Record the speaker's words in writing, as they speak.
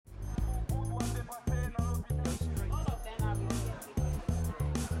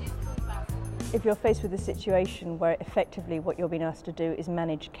If you're faced with a situation where effectively what you're being asked to do is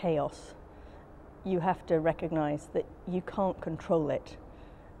manage chaos, you have to recognise that you can't control it.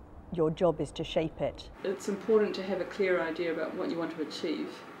 Your job is to shape it. It's important to have a clear idea about what you want to achieve.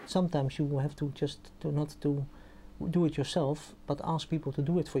 Sometimes you have to not do it yourself, but ask people to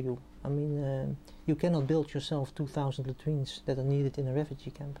do it for you. I mean, you cannot build yourself 2,000 latrines that are needed in a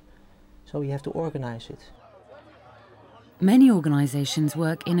refugee camp. So you have to organise it. Many organisations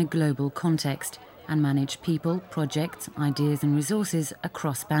work in a global context and manage people, projects, ideas and resources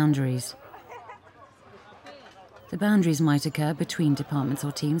across boundaries. The boundaries might occur between departments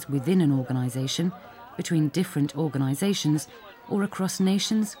or teams within an organisation, between different organisations, or across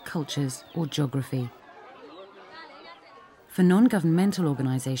nations, cultures or geography. For non-governmental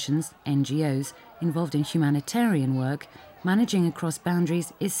organisations, NGOs, involved in humanitarian work, managing across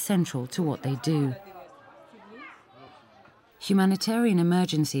boundaries is central to what they do. Humanitarian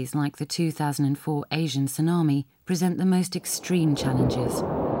emergencies like the 2004 Asian tsunami present the most extreme challenges.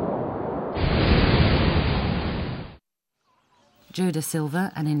 Joe Da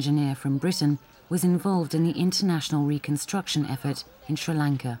Silva, an engineer from Britain, was involved in the international reconstruction effort in Sri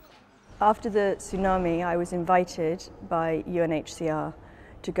Lanka. After the tsunami, I was invited by UNHCR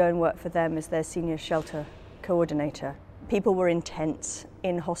to go and work for them as their senior shelter coordinator. People were in tents,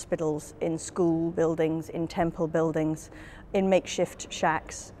 in hospitals, in school buildings, in temple buildings, in makeshift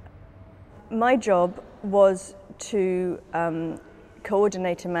shacks. My job was to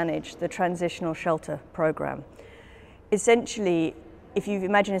coordinate and manage the transitional shelter program. Essentially, if you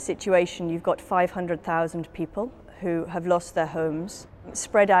imagine a situation, you've got 500,000 people who have lost their homes,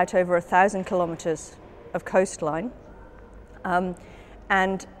 spread out over 1,000 kilometres of coastline,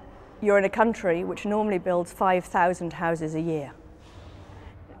 and you're in a country which normally builds 5,000 houses a year.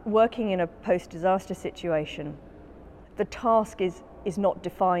 Working in a post-disaster situation, the task is not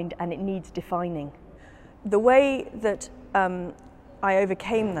defined and it needs defining. The way that I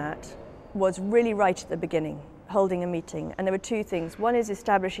overcame that was really right at the beginning, holding a meeting, and there were two things. One is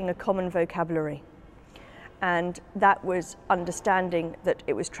establishing a common vocabulary, and that was understanding that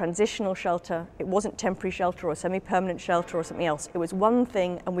it was transitional shelter, it wasn't temporary shelter or semi-permanent shelter or something else. It was one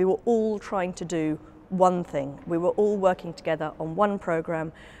thing and we were all trying to do one thing. We were all working together on one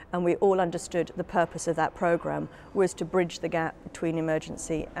programme and we all understood the purpose of that programme was to bridge the gap between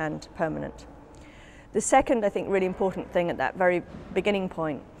emergency and permanent. The second, I think, really important thing at that very beginning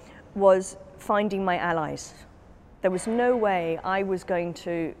point was finding my allies. There was no way I was going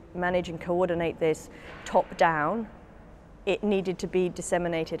to manage and coordinate this top down. It needed to be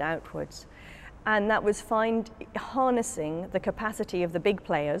disseminated outwards. And that was harnessing the capacity of the big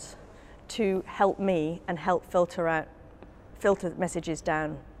players to help me and help filter messages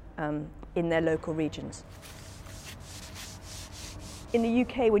down in their local regions. In the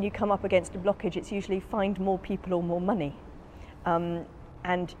UK, when you come up against a blockage, it's usually find more people or more money.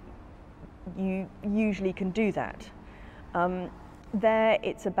 And you usually can do that. There,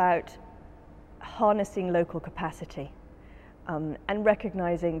 it's about harnessing local capacity and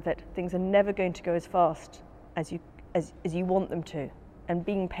recognizing that things are never going to go as fast as you want them to, and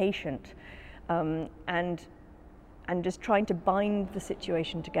being patient and just trying to bind the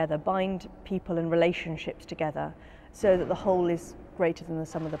situation together, bind people and relationships together so that the whole is greater than the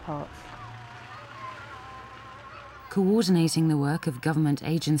sum of the parts. Coordinating the work of government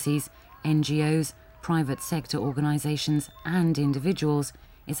agencies, NGOs, private sector organisations and individuals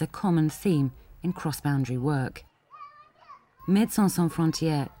is a common theme in cross-boundary work. Médecins Sans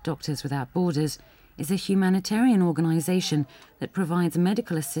Frontières, Doctors Without Borders, is a humanitarian organisation that provides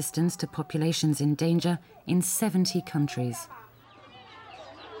medical assistance to populations in danger in 70 countries.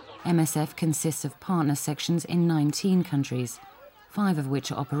 MSF consists of partner sections in 19 countries, 5 of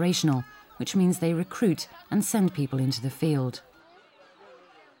which are operational, which means they recruit and send people into the field.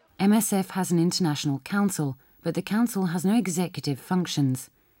 MSF has an international council, but the council has no executive functions.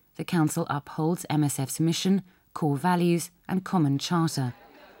 The council upholds MSF's mission, core values and common charter.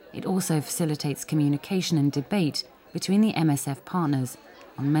 It also facilitates communication and debate between the MSF partners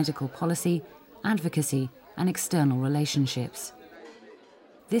on medical policy, advocacy and external relationships.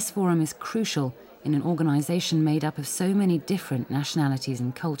 This forum is crucial in an organisation made up of so many different nationalities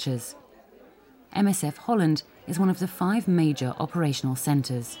and cultures. MSF Holland is one of the 5 major operational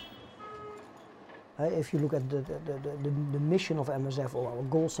centres. If you look at the mission of MSF or our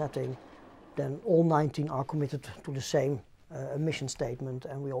goal setting, then all 19 are committed to the same mission statement,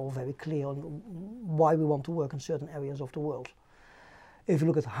 and we're all very clear on why we want to work in certain areas of the world. If you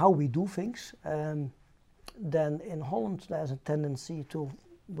look at how we do things, then in Holland there's a tendency to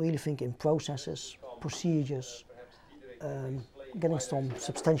really think in processes, procedures, getting some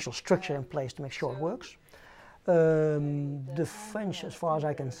substantial structure in place to make sure it works. The French, as far as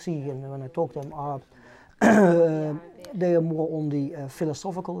I can see, and when I talk to them, are they are more on the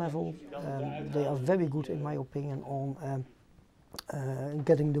philosophical level. They are very good, in my opinion, on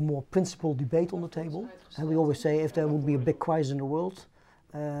getting the more principled debate on the table. And we always say if there would be a big crisis in the world,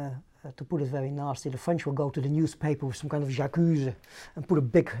 to put it very nasty, the French will go to the newspaper with some kind of j'accuse and put a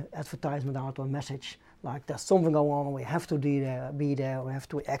big advertisement out or a message like there's something going on, we have to be there, we have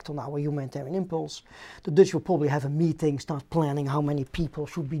to act on our humanitarian impulse. The Dutch will probably have a meeting, start planning how many people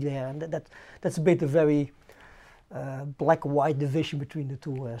should be there, and that's a bit a very black-white division between the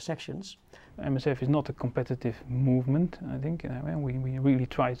two sections. MSF is not a competitive movement, I think. We really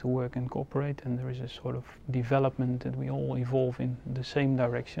try to work and cooperate, and there is a sort of development that we all evolve in the same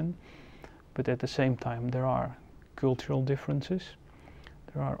direction. But at the same time, there are cultural differences.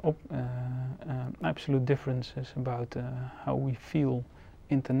 There are absolute differences about how we feel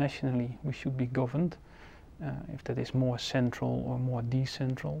internationally we should be governed, if that is more central or more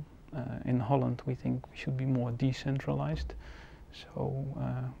decentral. In Holland we think we should be more decentralized, so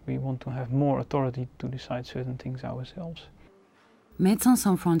we want to have more authority to decide certain things ourselves. Médecins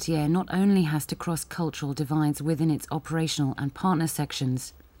Sans Frontières not only has to cross cultural divides within its operational and partner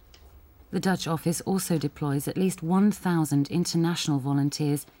sections. The Dutch office also deploys at least 1,000 international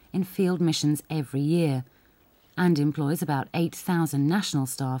volunteers in field missions every year and employs about 8,000 national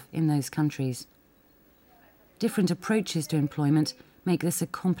staff in those countries. Different approaches to employment make this a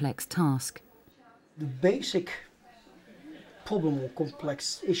complex task. The basic problem or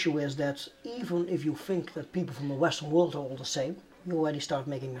complex issue is that even if you think that people from the Western world are all the same, you already start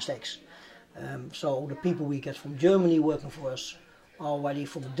making mistakes. So the people we get from Germany working for us are already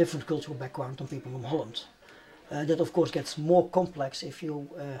from a different cultural background than people from Holland. That of course gets more complex if you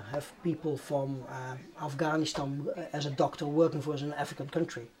have people from Afghanistan as a doctor working for us in an African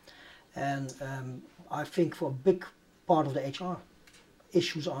country. And I think for a big part of the HR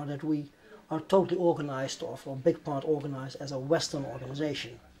issues are that we are totally organized, or for a big part organized as a Western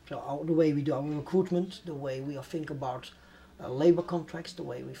organization. So the way we do our recruitment, the way we think about labor contracts, the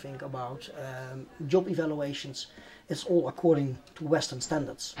way we think about job evaluations, it's all according to Western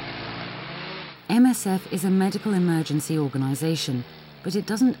standards. MSF is a medical emergency organisation, but it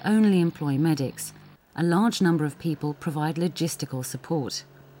doesn't only employ medics. A large number of people provide logistical support.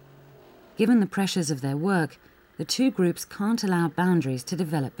 Given the pressures of their work, the two groups can't allow boundaries to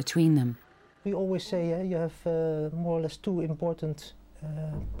develop between them. We always say you have more or less two important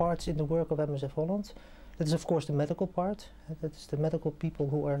parts in the work of MSF Holland. That is of course the medical part. That is the medical people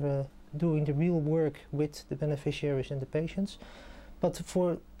who are doing the real work with the beneficiaries and the patients. But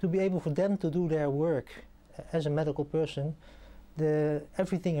to be able for them to do their work as a medical person,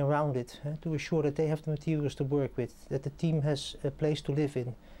 everything around it, to assure that they have the materials to work with, that the team has a place to live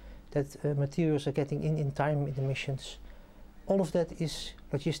in, that materials are getting in time in the missions. All of that is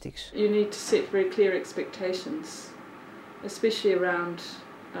logistics. You need to set very clear expectations, especially around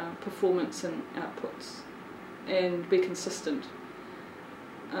performance and outputs, and be consistent.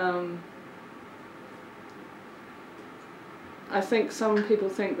 I think some people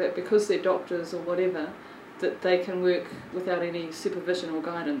think that because they're doctors or whatever, that they can work without any supervision or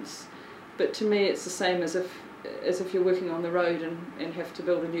guidance. But to me it's the same as if you're working on the road and have to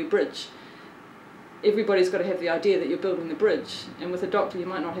build a new bridge. Everybody's got to have the idea that you're building the bridge, and with a doctor you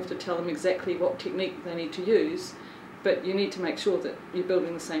might not have to tell them exactly what technique they need to use, but you need to make sure that you're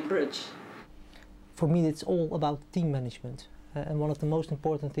building the same bridge. For me it's all about team management, and one of the most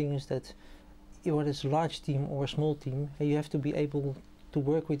important things is that whether it's a large team or a small team, you have to be able to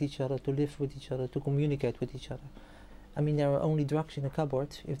work with each other, to live with each other, to communicate with each other. I mean, there are only drugs in a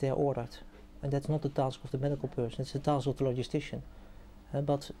cupboard if they are ordered, and that's not the task of the medical person, it's the task of the logistician.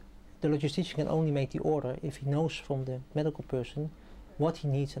 But the logistician can only make the order if he knows from the medical person what he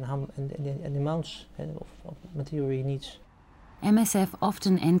needs and the amounts of material he needs. MSF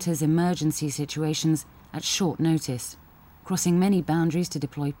often enters emergency situations at short notice, crossing many boundaries to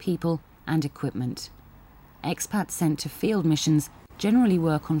deploy people and equipment. Expats sent to field missions generally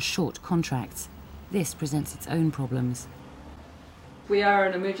work on short contracts. This presents its own problems. We are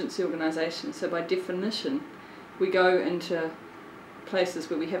an emergency organisation, so by definition we go into places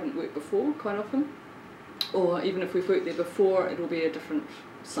where we haven't worked before quite often, or even if we've worked there before it will be a different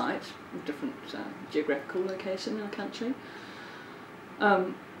site, a different geographical location in a country.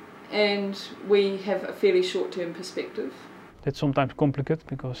 And we have a fairly short-term perspective. That's sometimes complicated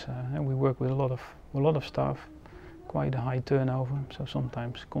because we work with a lot of staff, quite a high turnover, so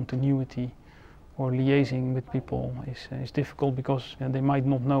sometimes continuity or liaising with people is difficult because they might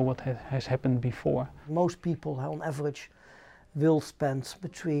not know what has happened before. Most people on average will spend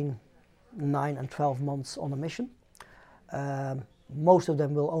between 9 and 12 months on a mission. Most of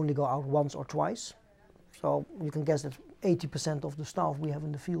them will only go out once or twice. So you can guess that 80% of the staff we have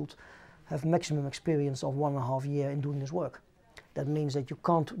in the field have maximum experience of 1.5 years in doing this work. That means that you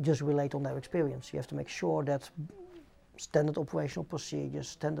can't just relate on their experience. You have to make sure that standard operational procedures,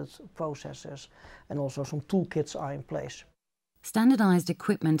 standard processes, and also some toolkits are in place. Standardised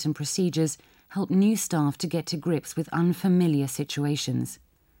equipment and procedures help new staff to get to grips with unfamiliar situations.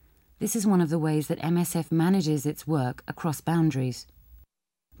 This is one of the ways that MSF manages its work across boundaries.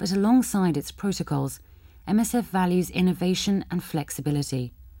 But alongside its protocols, MSF values innovation and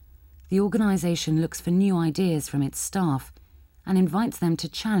flexibility. The organisation looks for new ideas from its staff and invites them to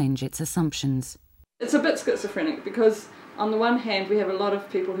challenge its assumptions. It's a bit schizophrenic because on the one hand we have a lot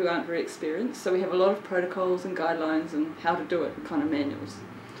of people who aren't very experienced, so we have a lot of protocols and guidelines and how to do it kind of manuals.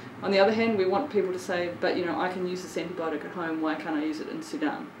 On the other hand, we want people to say, but you know, I can use this antibiotic at home, why can't I use it in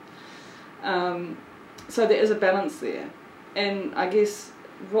Sudan? So there is a balance there, and I guess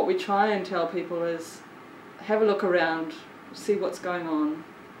what we try and tell people is have a look around, see what's going on,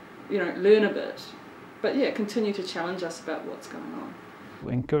 you know, learn a bit, but yeah, continue to challenge us about what's going on.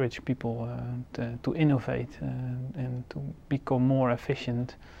 We encourage people to innovate and to become more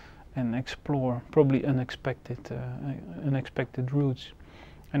efficient and explore probably unexpected routes.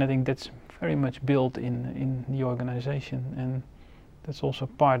 And I think that's very much built in the organization, and that's also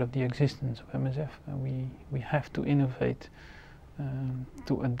part of the existence of MSF. We have to innovate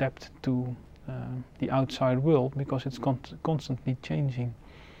to adapt to the outside world because it's constantly changing.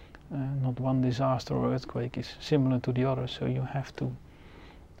 Not one disaster or earthquake is similar to the other, so you have to,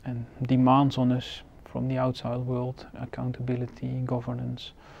 and demands on us from the outside world, accountability,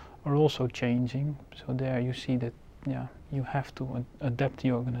 governance, are also changing. So there you see that, yeah, you have to adapt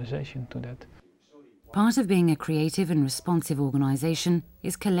the organization to that. Part of being a creative and responsive organisation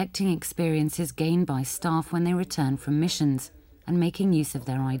is collecting experiences gained by staff when they return from missions and making use of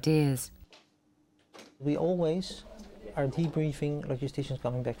their ideas. We always are debriefing logisticians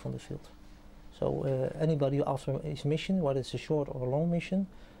coming back from the field. So anybody after his mission, whether it's a short or a long mission,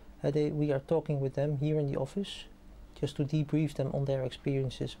 we are talking with them here in the office just to debrief them on their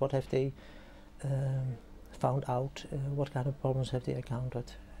experiences. What have they found out? What kind of problems have they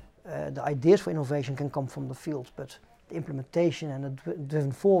encountered? The ideas for innovation can come from the field, but the implementation and the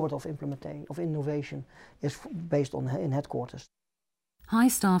driven forward of innovation is based on in headquarters. High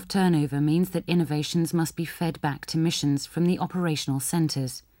staff turnover means that innovations must be fed back to missions from the operational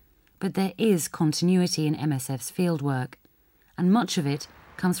centres. But there is continuity in MSF's fieldwork, and much of it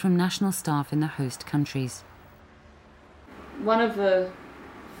comes from national staff in the host countries. One of the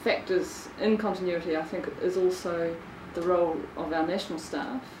factors in continuity, I think, is also the role of our national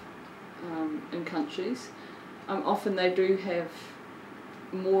staff in countries. Often they do have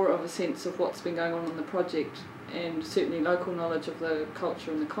more of a sense of what's been going on in the project and certainly local knowledge of the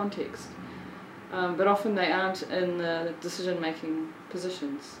culture and the context. But often they aren't in the decision-making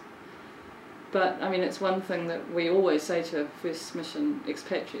positions. But I mean, it's one thing that we always say to first mission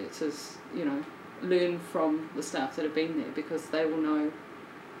expatriates is, you know, learn from the staff that have been there because they will know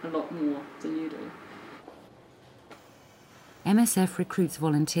a lot more than you do. MSF recruits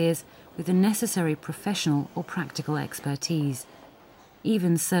volunteers with the necessary professional or practical expertise.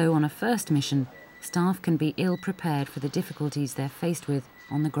 Even so, on a first mission, staff can be ill-prepared for the difficulties they're faced with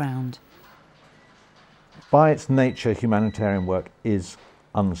on the ground. By its nature, humanitarian work is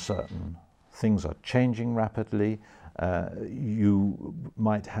uncertain. Things are changing rapidly. You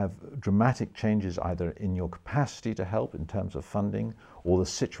might have dramatic changes either in your capacity to help in terms of funding, or the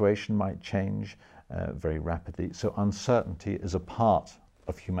situation might change very rapidly. So uncertainty is a part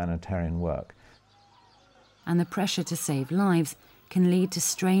of humanitarian work. And the pressure to save lives can lead to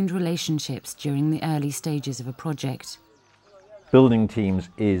strained relationships during the early stages of a project. Building teams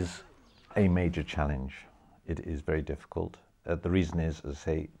is a major challenge. It is very difficult. The reason is, as I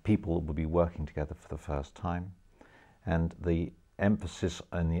say, people will be working together for the first time, and the emphasis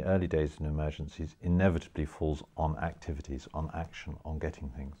in the early days in emergencies inevitably falls on activities, on action, on getting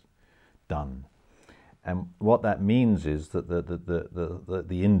things done. And what that means is that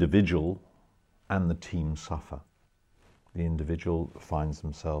the individual and the team suffer. The individual finds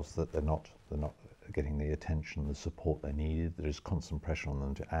themselves that they're not getting the attention, the support they need. There is constant pressure on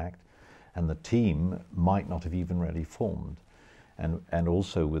them to act, and the team might not have even really formed. And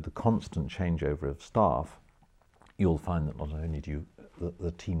also with the constant changeover of staff, you'll find that not only do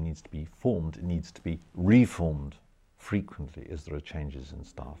the team needs to be formed, it needs to be reformed frequently as there are changes in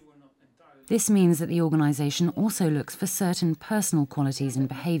staff. This means that the organisation also looks for certain personal qualities and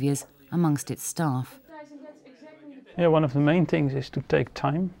behaviours amongst its staff. Yeah, one of the main things is to take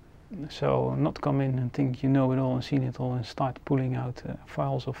time. So not come in and think you know it all and seen it all and start pulling out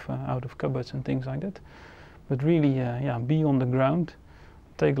files out of cupboards and things like that. But really, be on the ground.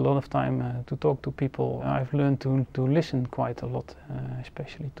 Take a lot of time to talk to people. I've learned to listen quite a lot,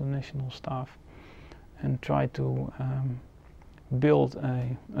 especially to national staff, and try to build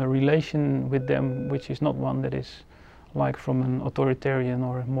a relation with them which is not one that is like from an authoritarian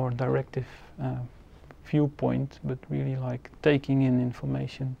or a more directive viewpoint, but really like taking in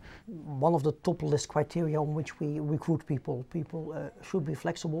information. One of the top list criteria on which we recruit people should be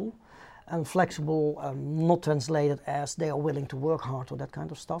flexible. And flexible, not translated as they are willing to work hard or that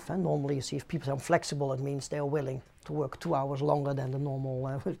kind of stuff. And normally you see if people are flexible, it means they are willing to work 2 hours longer than the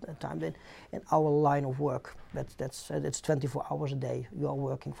normal time. In our line of work, it's 24 hours a day you are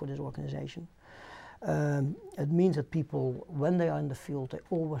working for this organization. It means that people, when they are in the field, they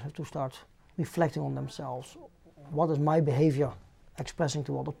always have to start reflecting on themselves. What is my behavior expressing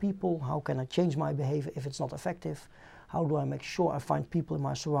to other people? How can I change my behavior if it's not effective? How do I make sure I find people in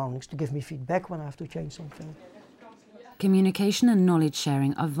my surroundings to give me feedback when I have to change something? Communication and knowledge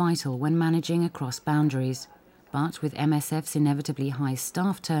sharing are vital when managing across boundaries. But with MSF's inevitably high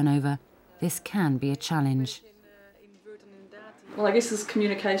staff turnover, this can be a challenge. Well, I guess there's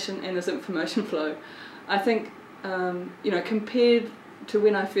communication and there's information flow. I think, compared to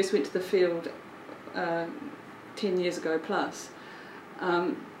when I first went to the field 10 years ago plus,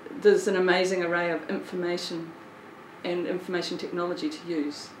 there's an amazing array of information and information technology to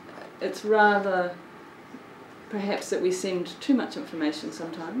use. It's rather perhaps that we send too much information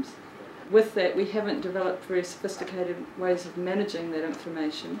sometimes. With that, we haven't developed very sophisticated ways of managing that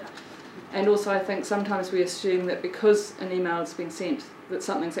information. And also I think sometimes we assume that because an email has been sent, that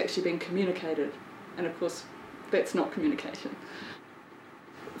something's actually been communicated. And of course, that's not communication.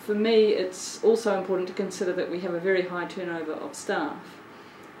 For me, it's also important to consider that we have a very high turnover of staff.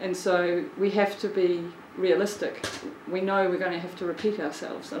 And so we have to be realistic. We know we're going to have to repeat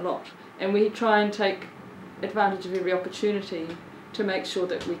ourselves a lot. And we try and take advantage of every opportunity to make sure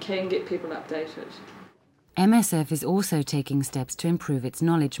that we can get people updated. MSF is also taking steps to improve its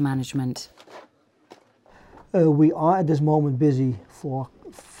knowledge management. We are at this moment busy for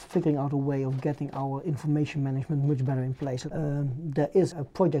figuring out a way of getting our information management much better in place. There is a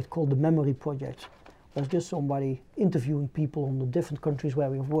project called the Memory Project. There's just somebody interviewing people on the different countries where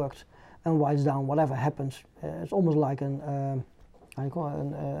we've worked and writes down whatever happens. It's almost like a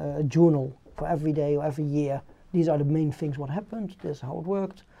journal for every day or every year. These are the main things what happened, this is how it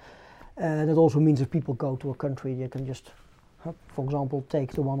worked. That also means if people go to a country, they can just, for example,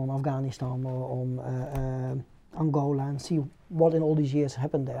 take the one on Afghanistan or on Angola and see what in all these years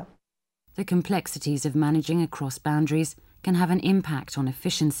happened there. The complexities of managing across boundaries can have an impact on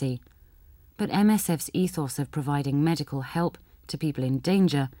efficiency. But MSF's ethos of providing medical help to people in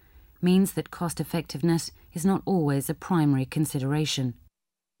danger means that cost-effectiveness is not always a primary consideration.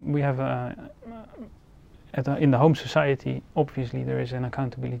 We have in the home society, obviously there is an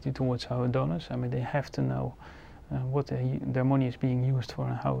accountability towards our donors. I mean, they have to know what their money is being used for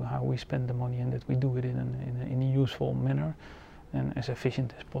and how we spend the money, and that we do it in a useful manner and as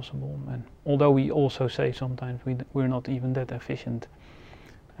efficient as possible. And although we also say sometimes we're not even that efficient,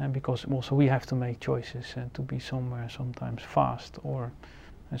 because also we have to make choices to be somewhere sometimes fast, or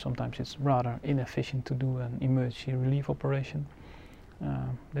sometimes it's rather inefficient to do an emergency relief operation.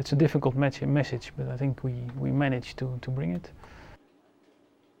 That's a difficult message, but I think we manage to bring it.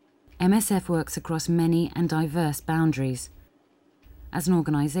 MSF works across many and diverse boundaries. As an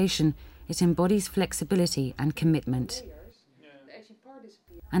organisation, it embodies flexibility and commitment.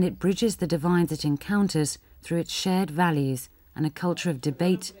 And it bridges the divides it encounters through its shared values and a culture of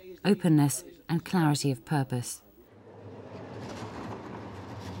debate, openness and clarity of purpose.